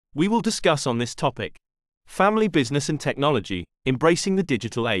we will discuss on this topic: family business and technology, embracing the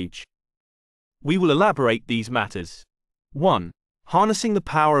digital age. We will elaborate these matters. 1. Harnessing the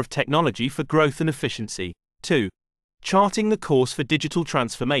power of technology for growth and efficiency. 2. Charting the course for digital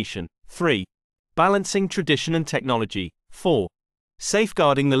transformation. 3. Balancing tradition and technology. 4.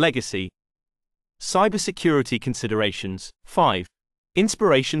 Safeguarding the legacy. Cybersecurity considerations. 5.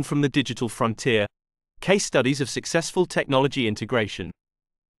 Inspiration from the digital frontier. Case studies of successful technology integration.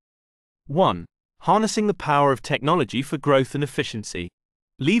 1. Harnessing the power of technology for growth and efficiency.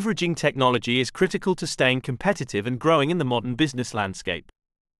 Leveraging technology is critical to staying competitive and growing in the modern business landscape.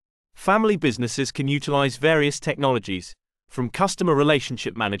 Family businesses can utilize various technologies, from customer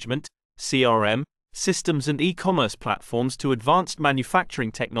relationship management, CRM, systems and e-commerce platforms to advanced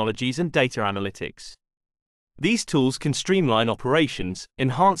manufacturing technologies and data analytics. These tools can streamline operations,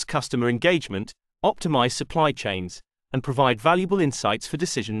 enhance customer engagement, optimize supply chains, and provide valuable insights for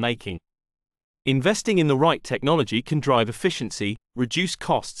decision-making. Investing in the right technology can drive efficiency, reduce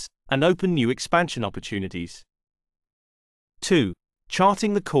costs, and open new expansion opportunities. 2.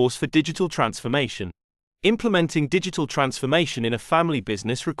 Charting the course for digital transformation. Implementing digital transformation in a family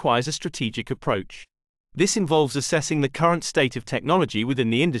business requires a strategic approach. This involves assessing the current state of technology within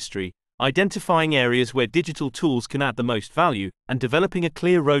the industry, identifying areas where digital tools can add the most value, and developing a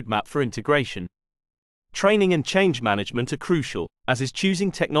clear roadmap for integration. Training and change management are crucial, as is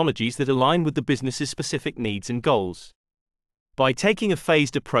choosing technologies that align with the business's specific needs and goals. By taking a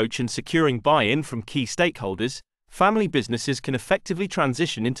phased approach and securing buy-in from key stakeholders, family businesses can effectively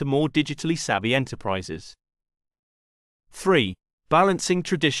transition into more digitally savvy enterprises. 3. Balancing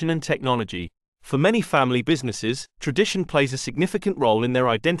tradition and technology. For many family businesses, tradition plays a significant role in their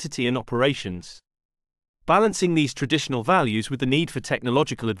identity and operations. Balancing these traditional values with the need for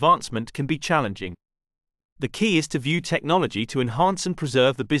technological advancement can be challenging. The key is to view technology to enhance and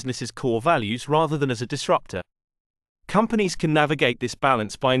preserve the business's core values rather than as a disruptor. Companies can navigate this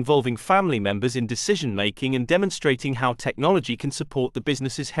balance by involving family members in decision-making and demonstrating how technology can support the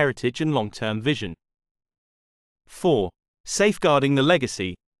business's heritage and long-term vision. 4. Safeguarding the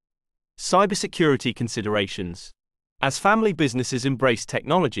legacy. Cybersecurity considerations. As family businesses embrace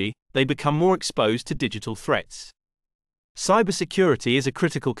technology, they become more exposed to digital threats. Cybersecurity is a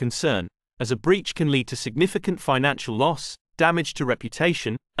critical concern, as a breach can lead to significant financial loss, damage to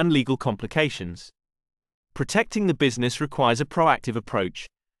reputation, and legal complications. Protecting the business requires a proactive approach,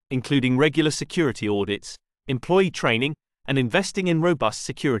 including regular security audits, employee training, and investing in robust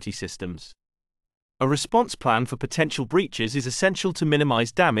security systems. A response plan for potential breaches is essential to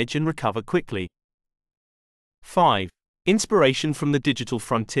minimize damage and recover quickly. 5. Inspiration from the digital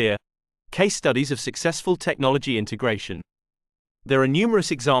frontier. Case studies of successful technology integration. There are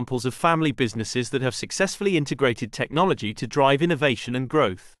numerous examples of family businesses that have successfully integrated technology to drive innovation and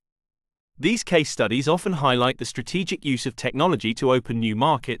growth. These case studies often highlight the strategic use of technology to open new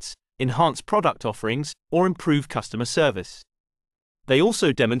markets, enhance product offerings, or improve customer service. They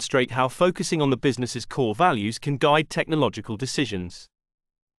also demonstrate how focusing on the business's core values can guide technological decisions.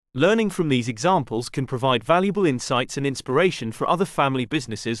 Learning from these examples can provide valuable insights and inspiration for other family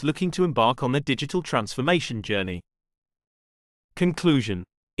businesses looking to embark on their digital transformation journey. Conclusion.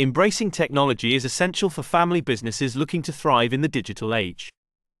 Embracing technology is essential for family businesses looking to thrive in the digital age.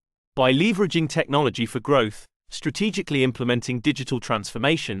 By leveraging technology for growth, strategically implementing digital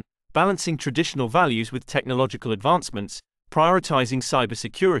transformation, balancing traditional values with technological advancements, prioritizing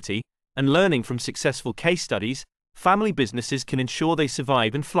cybersecurity, and learning from successful case studies, family businesses can ensure they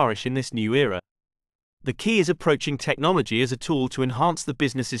survive and flourish in this new era. The key is approaching technology as a tool to enhance the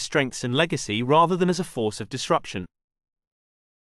business's strengths and legacy rather than as a force of disruption.